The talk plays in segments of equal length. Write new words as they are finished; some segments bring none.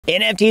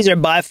NFTs are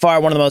by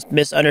far one of the most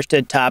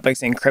misunderstood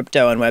topics in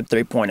crypto and Web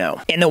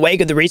 3.0. In the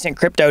wake of the recent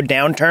crypto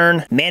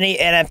downturn, many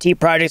NFT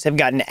projects have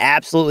gotten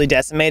absolutely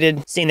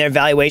decimated, seeing their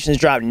valuations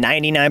drop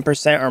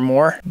 99% or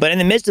more. But in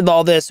the midst of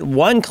all this,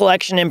 one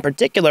collection in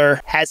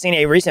particular has seen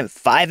a recent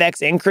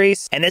 5x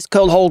increase, and this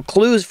could hold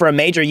clues for a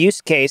major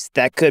use case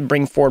that could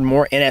bring forward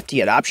more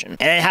NFT adoption,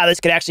 and how this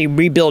could actually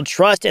rebuild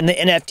trust in the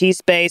NFT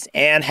space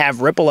and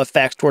have ripple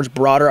effects towards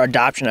broader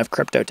adoption of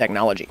crypto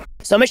technology.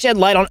 So I'm going to shed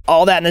light on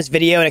all that in this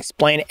video and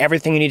explain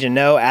everything you need to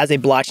know as a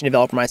blockchain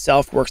developer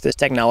myself who works this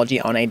technology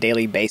on a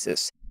daily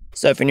basis.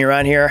 So if you're new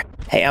around here,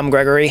 hey, I'm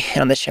Gregory,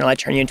 and on this channel I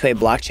turn you into a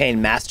blockchain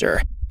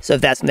master. So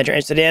if that's something that you're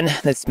interested in,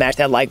 then smash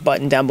that like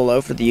button down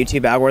below for the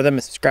YouTube algorithm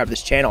and subscribe to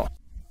this channel.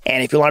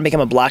 And if you want to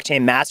become a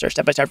blockchain master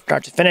step by step from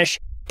start to finish,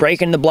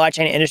 break into the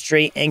blockchain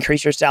industry,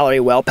 increase your salary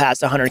well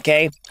past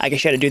 100K, I can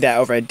show you how to do that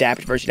over at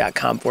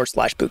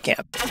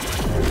dappuniversity.com/bootcamp.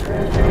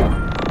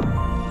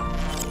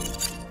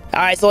 All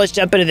right, so let's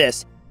jump into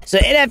this. So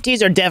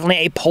NFTs are definitely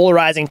a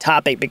polarizing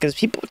topic because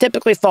people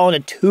typically fall into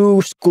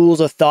two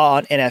schools of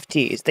thought on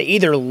NFTs. They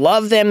either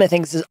love them, they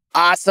think this is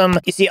awesome,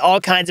 you see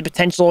all kinds of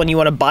potential and you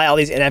want to buy all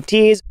these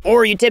NFTs,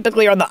 or you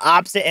typically are on the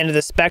opposite end of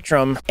the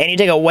spectrum and you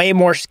take a way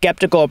more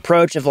skeptical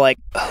approach of like,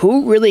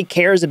 who really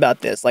cares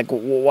about this? Like,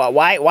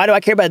 why do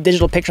I care about a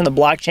digital picture on the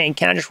blockchain?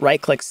 Can I just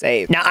right-click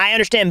save? Now, I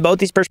understand both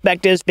these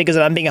perspectives because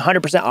if I'm being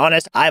 100%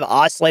 honest, I've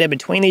oscillated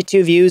between these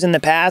two views in the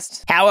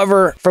past.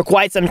 However, for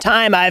quite some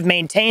time, I've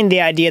maintained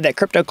the idea that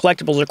crypto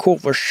collectibles are cool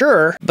for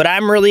sure, but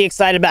I'm really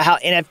excited about how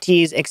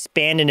NFTs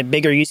expand into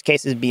bigger use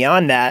cases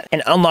beyond that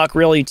and unlock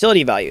real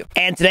utility value.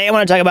 And today I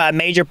want to talk about a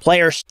major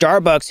player,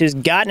 Starbucks, who's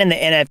gotten in the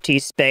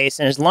NFT space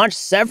and has launched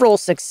several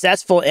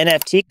successful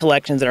NFT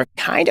collections that are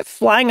kind of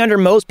flying under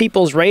most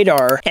people's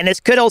radar. And this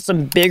could hold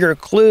some bigger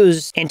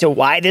clues into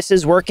why this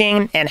is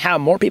working and how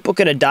more people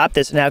could adopt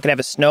this and how it could have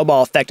a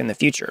snowball effect in the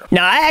future.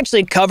 Now, I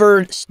actually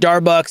covered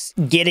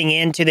Starbucks getting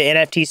into the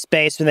NFT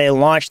space when they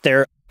launched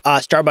their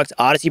Starbucks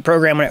Odyssey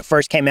program when it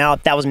first came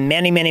out. That was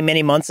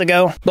many months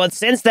ago. But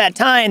since that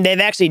time, they've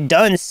actually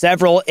done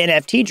several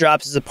NFT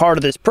drops as a part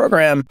of this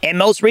program. And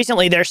most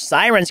recently, their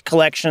Sirens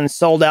collection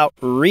sold out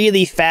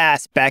really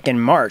fast back in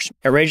March.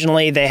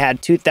 Originally, they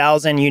had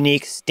 2,000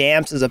 unique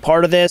stamps as a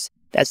part of this.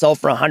 That sold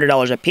for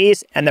 $100 a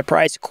piece, and the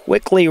price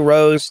quickly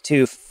rose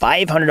to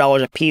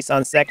 $500 a piece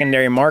on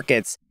secondary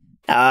markets.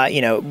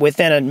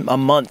 Within a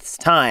month's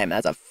time.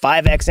 That's a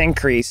 5x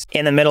increase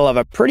in the middle of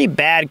a pretty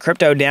bad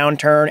crypto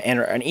downturn and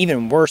an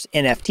even worse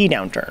NFT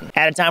downturn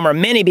at a time where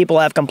many people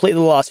have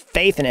completely lost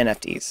faith in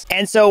NFTs.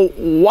 And so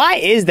why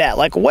is that?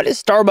 Like, what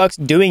is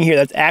Starbucks doing here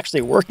that's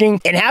actually working?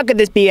 And how could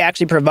this be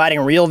actually providing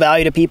real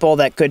value to people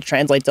that could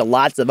translate to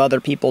lots of other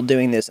people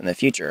doing this in the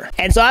future?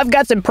 And so I've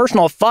got some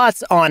personal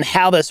thoughts on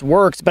how this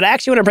works, but I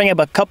actually want to bring up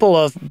a couple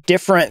of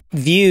different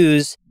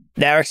views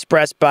that are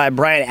expressed by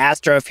Brian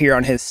Astroff here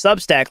on his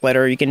Substack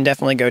letter. You can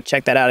definitely go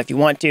check that out if you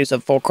want to,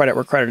 so full credit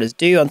where credit is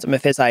due on some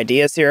of his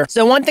ideas here.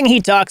 So one thing he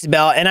talks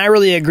about, and I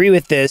really agree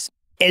with this,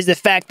 is the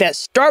fact that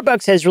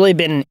Starbucks has really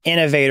been an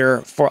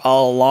innovator for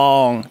a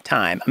long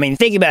time. I mean,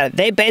 think about it.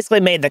 They basically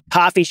made the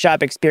coffee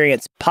shop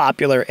experience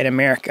popular in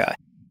America.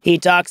 He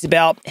talks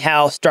about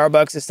how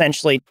Starbucks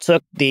essentially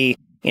took the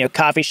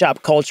coffee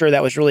shop culture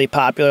that was really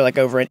popular, like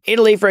over in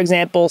Italy, for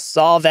example,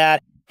 saw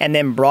that, and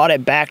then brought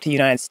it back to the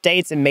United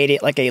States and made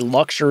it like a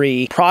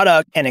luxury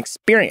product and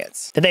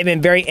experience. That they've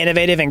been very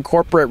innovative in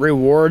corporate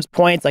rewards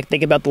points. Like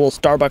think about the little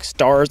Starbucks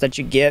stars that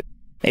you get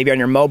maybe on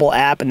your mobile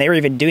app. And they were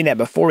even doing that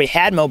before we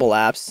had mobile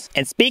apps.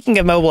 And speaking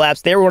of mobile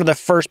apps, they were one of the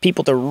first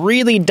people to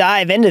really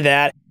dive into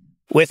that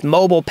with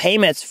mobile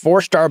payments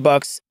for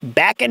Starbucks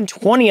back in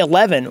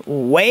 2011,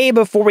 way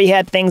before we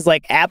had things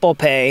like Apple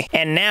Pay.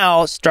 And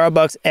now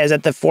Starbucks is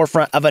at the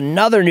forefront of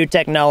another new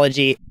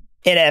technology,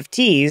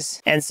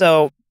 NFTs. And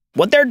so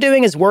what they're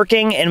doing is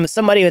working, and with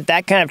somebody with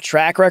that kind of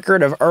track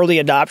record of early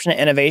adoption and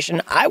innovation,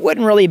 I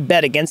wouldn't really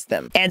bet against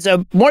them. And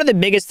so one of the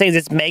biggest things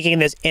that's making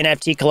this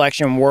NFT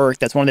collection work,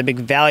 that's one of the big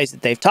values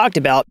that they've talked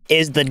about,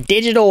 is the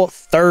digital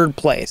third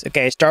place.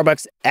 Okay,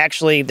 Starbucks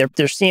actually, their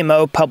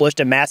CMO published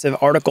a massive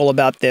article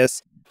about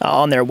this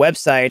on their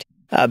website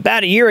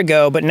about a year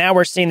ago, but now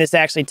we're seeing this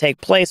actually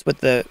take place with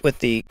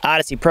the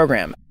Odyssey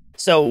program.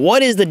 So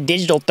what is the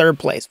digital third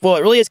place? Well,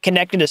 it really is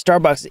connected to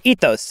Starbucks'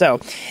 ethos. So,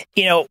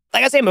 like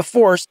I was saying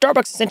before,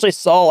 Starbucks essentially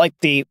saw like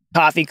the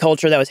coffee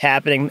culture that was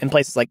happening in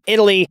places like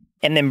Italy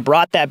and then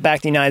brought that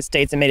back to the United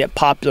States and made it a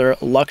popular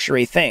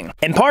luxury thing.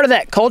 And part of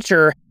that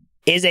culture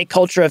is a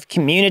culture of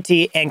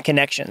community and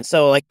connection.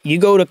 So like you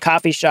go to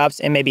coffee shops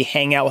and maybe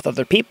hang out with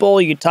other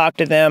people, you talk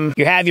to them,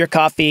 you have your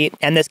coffee,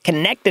 and this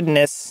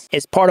connectedness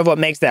is part of what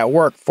makes that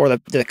work for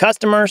the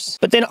customers,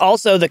 but then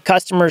also the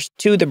customers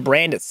to the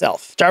brand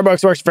itself.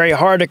 Starbucks works very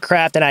hard to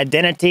craft an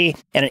identity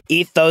and an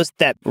ethos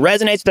that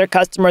resonates with their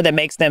customer, that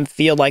makes them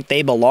feel like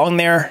they belong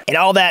there. And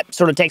all that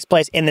sort of takes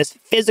place in this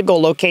physical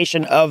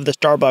location of the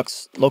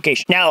Starbucks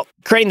location. Now,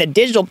 creating the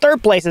digital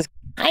third place is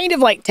kind of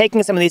like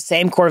taking some of these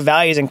same core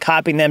values and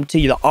copying them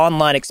to the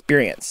online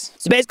experience.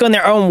 So basically, in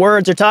their own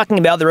words, they're talking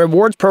about the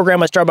rewards program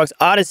with Starbucks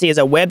Odyssey is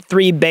a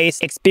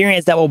Web3-based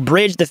experience that will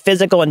bridge the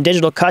physical and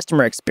digital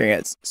customer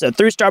experience. So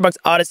through Starbucks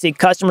Odyssey,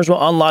 customers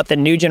will unlock the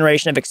new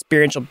generation of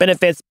experiential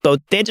benefits, both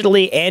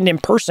digitally and in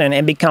person,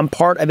 and become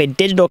part of a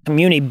digital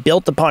community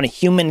built upon a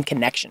human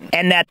connection.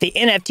 And that the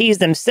NFTs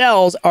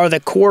themselves are the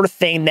core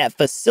thing that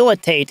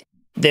facilitate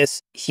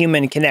this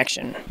human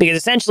connection. Because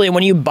essentially,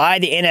 when you buy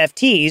the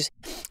NFTs,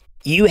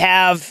 you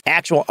have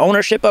actual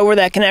ownership over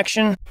that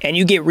connection, and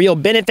you get real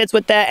benefits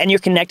with that, and you're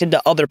connected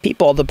to other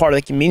people, the part of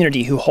the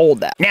community who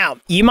hold that. Now,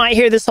 you might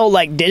hear this whole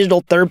like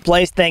digital third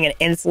place thing and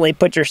instantly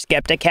put your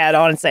skeptic hat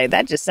on and say,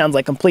 that just sounds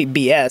like complete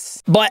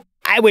BS. But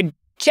I would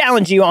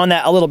challenge you on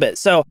that a little bit.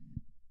 So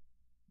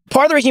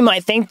part of the reason you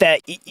might think that,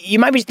 you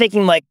might be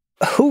thinking like,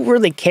 who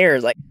really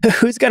cares? Like,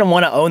 who's going to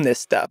want to own this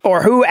stuff?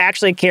 Or who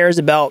actually cares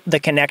about the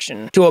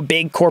connection to a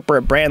big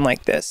corporate brand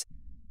like this?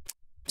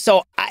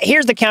 So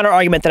here's the counter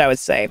argument that I would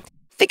say.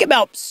 Think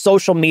about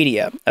social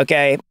media,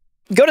 okay?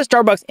 Go to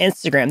Starbucks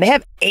Instagram. They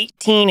have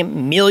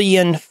 18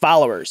 million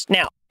followers.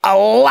 Now, a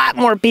lot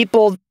more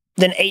people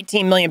than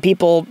 18 million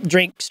people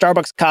drink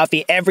Starbucks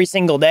coffee every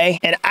single day.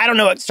 And I don't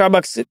know what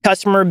Starbucks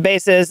customer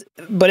base is,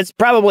 but it's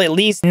probably at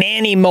least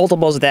many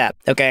multiples of that,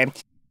 okay?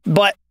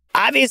 But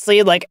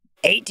obviously, like,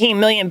 18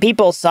 million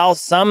people saw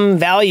some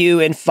value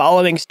in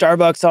following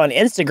Starbucks on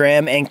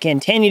Instagram and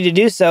continue to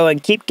do so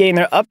and keep getting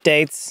their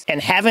updates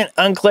and haven't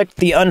unclicked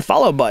the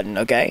unfollow button,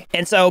 okay?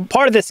 And so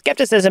part of the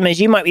skepticism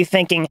is you might be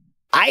thinking,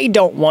 I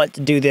don't want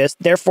to do this,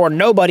 therefore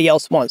nobody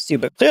else wants to.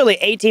 But clearly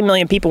 18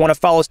 million people want to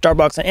follow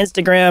Starbucks on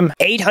Instagram.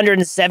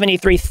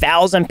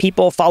 873,000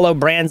 people follow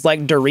brands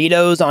like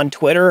Doritos on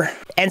Twitter.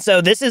 And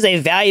so this is a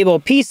valuable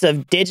piece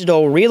of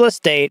digital real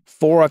estate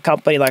for a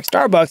company like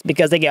Starbucks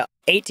because they get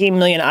 18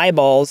 million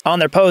eyeballs on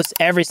their posts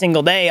every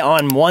single day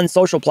on one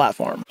social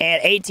platform.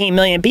 And 18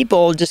 million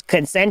people just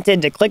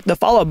consented to click the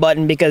follow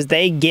button because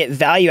they get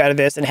value out of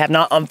this and have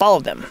not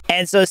unfollowed them.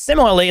 And so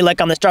similarly,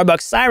 like on the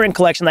Starbucks Siren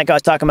collection, like I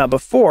was talking about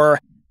before,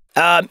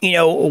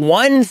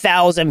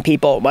 1,000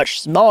 people, much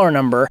smaller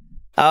number,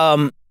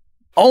 own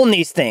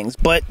these things,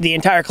 but the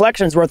entire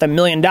collection is worth $1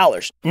 million.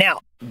 Now,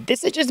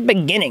 this is just the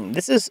beginning.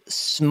 This is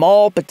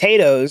small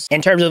potatoes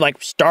in terms of like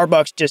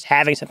Starbucks just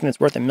having something that's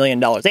worth $1 million.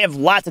 They have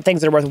lots of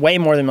things that are worth way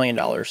more than $1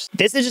 million.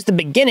 This is just the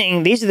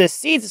beginning. These are the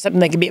seeds of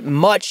something that can be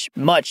much,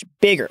 much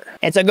bigger.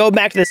 And so go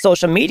back to the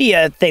social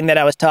media thing that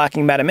I was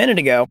talking about a minute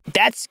ago.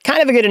 That's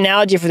kind of a good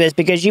analogy for this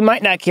because you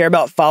might not care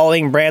about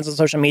following brands on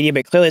social media,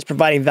 but clearly it's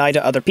providing value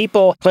to other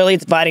people. Clearly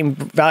it's providing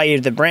value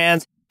to the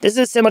brands. This is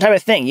a similar type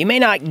of thing. You may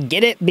not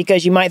get it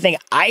because you might think,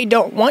 I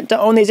don't want to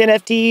own these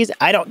NFTs.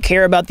 I don't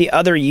care about the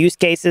other use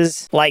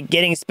cases like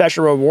getting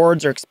special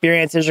rewards or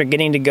experiences or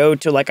getting to go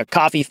to like a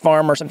coffee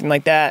farm or something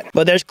like that.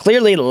 But there's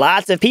clearly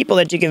lots of people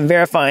that you can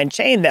verify and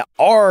chain that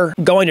are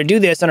going to do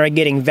this and are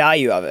getting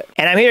value of it.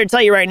 And I'm here to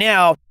tell you right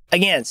now,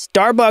 again,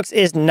 Starbucks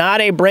is not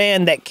a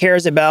brand that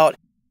cares about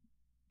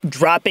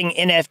dropping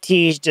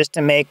NFTs just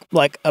to make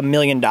like $1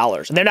 million.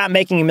 They're not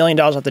making $1 million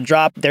off the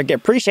drop. They're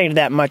getting appreciated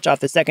that much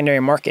off the secondary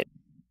market.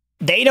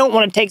 They don't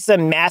want to take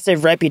some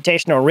massive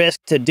reputational risk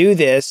to do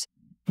this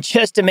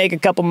just to make a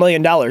couple $1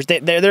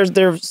 million.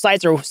 Their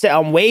sights are set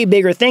on way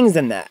bigger things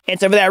than that. And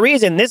so for that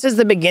reason, this is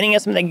the beginning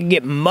of something that can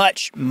get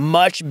much,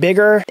 much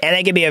bigger. And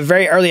they can be a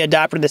very early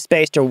adopter of the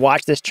space to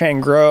watch this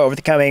trend grow over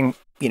the coming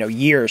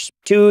years,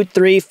 2,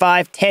 3,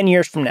 5, 10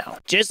 years from now.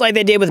 Just like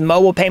they did with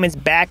mobile payments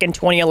back in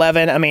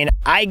 2011. I mean,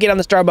 I get on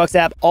the Starbucks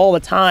app all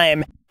the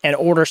time and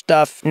order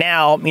stuff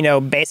now,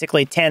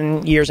 basically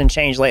 10 years and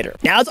change later.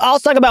 Now, let's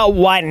also talk about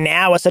why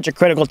now is such a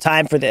critical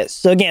time for this.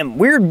 So again,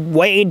 we're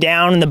way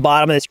down in the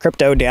bottom of this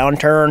crypto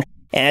downturn,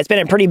 and it's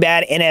been a pretty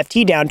bad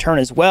NFT downturn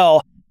as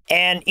well.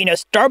 And,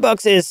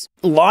 Starbucks is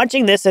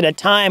launching this at a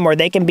time where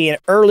they can be an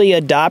early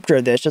adopter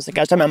of this, just like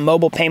I was talking about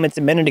mobile payments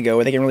a minute ago,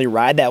 where they can really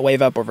ride that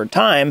wave up over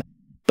time.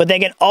 But they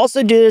can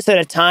also do this at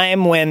a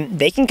time when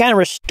they can kind of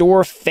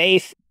restore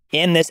faith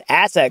in this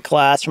asset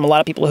class from a lot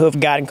of people who have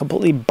gotten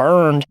completely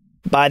burned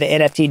by the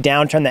NFT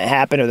downturn that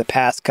happened over the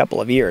past couple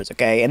of years,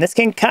 okay? And this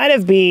can kind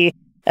of be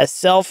a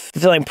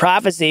self-fulfilling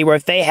prophecy where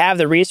if they have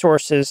the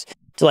resources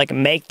to like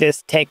make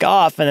this take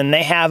off and then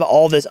they have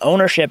all this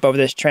ownership over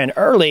this trend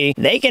early,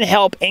 they can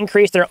help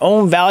increase their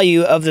own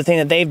value of the thing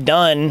that they've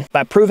done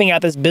by proving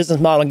out this business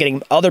model and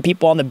getting other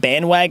people on the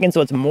bandwagon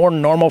so it's more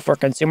normal for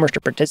consumers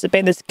to participate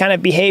in this kind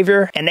of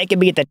behavior. And they can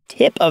be at the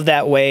tip of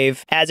that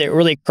wave as it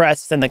really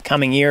crests in the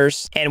coming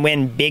years and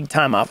win big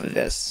time off of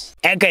this.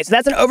 Okay, so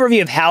that's an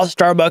overview of how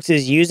Starbucks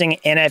is using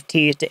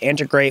NFTs to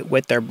integrate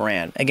with their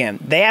brand. Again,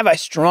 they have a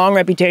strong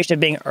reputation of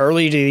being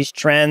early to these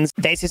trends.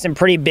 They see some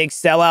pretty big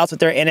sellouts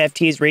with their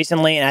NFTs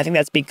recently, and I think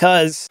that's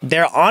because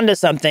they're onto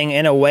something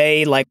in a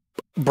way like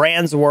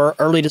brands were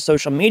early to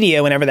social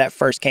media whenever that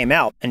first came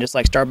out. And just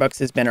like Starbucks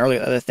has been early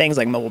to other things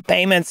like mobile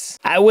payments,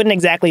 I wouldn't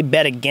exactly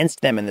bet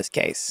against them in this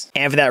case.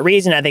 And for that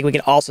reason, I think we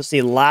can also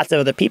see lots of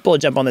other people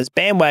jump on this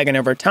bandwagon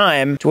over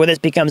time to where this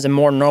becomes a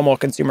more normal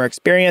consumer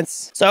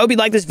experience. So I hope you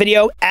like this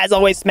video. As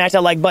always, smash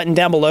that like button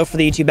down below for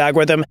the YouTube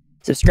algorithm.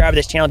 Subscribe to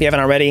this channel if you haven't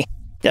already.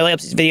 Definitely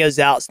helps these videos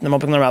out so then people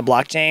can learn about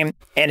blockchain.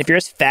 And if you're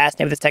as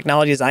fascinated with this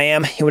technology as I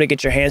am, you want to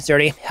get your hands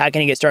dirty, how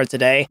can you get started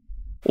today?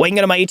 Well, you can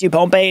go to my YouTube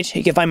homepage.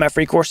 You can find my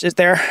free courses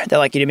there. They're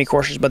like Udemy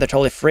courses, but they're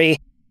totally free.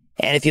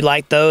 And if you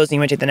like those and you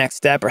want to take the next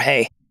step, or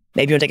hey,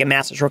 maybe you want to take a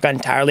master's shortcut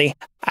entirely,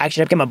 I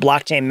actually have become a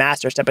blockchain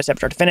master step-by-step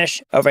start to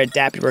finish over at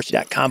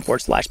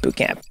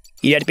dappuniversity.com/bootcamp.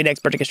 You have to be an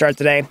expert to get started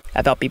today.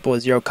 I've helped people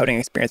with zero coding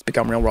experience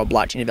become real-world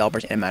blockchain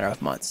developers in a matter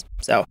of months.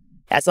 So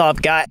that's all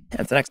I've got.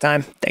 Until next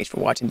time, thanks for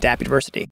watching Dapp University.